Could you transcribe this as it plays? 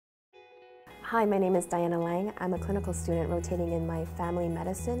Hi, my name is Dianna Lang. I'm a clinical student rotating in my family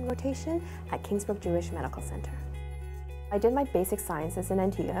medicine rotation at Kingsbrook Jewish Medical Center. I did my basic sciences in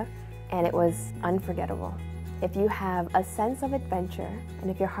Antigua, and it was unforgettable. If you have a sense of adventure,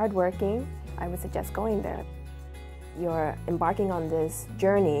 and if you're hardworking, I would suggest going there. You're embarking on this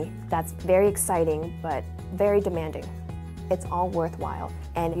journey that's very exciting, but very demanding. It's all worthwhile,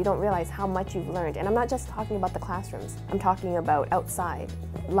 and you don't realize how much you've learned. And I'm not just talking about the classrooms, I'm talking about outside,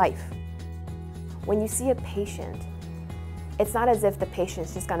 life. When you see a patient, it's not as if the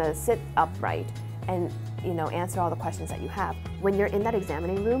patient's just gonna sit upright and answer all the questions that you have. When you're in that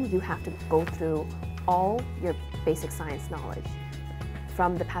examining room, you have to go through all your basic science knowledge,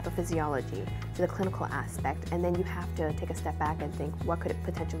 from the pathophysiology to the clinical aspect, and then you have to take a step back and think, what could it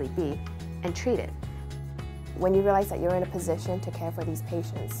potentially be, and treat it. When you realize that you're in a position to care for these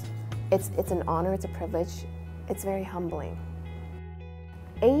patients, it's an honor, it's a privilege, it's very humbling.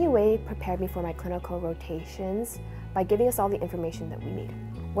 AUA prepared me for my clinical rotations by giving us all the information that we need.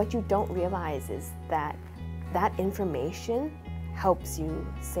 What you don't realize is that that information helps you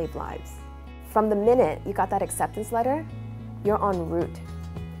save lives. From the minute you got that acceptance letter, you're en route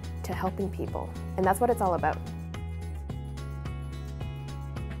to helping people, and that's what it's all about.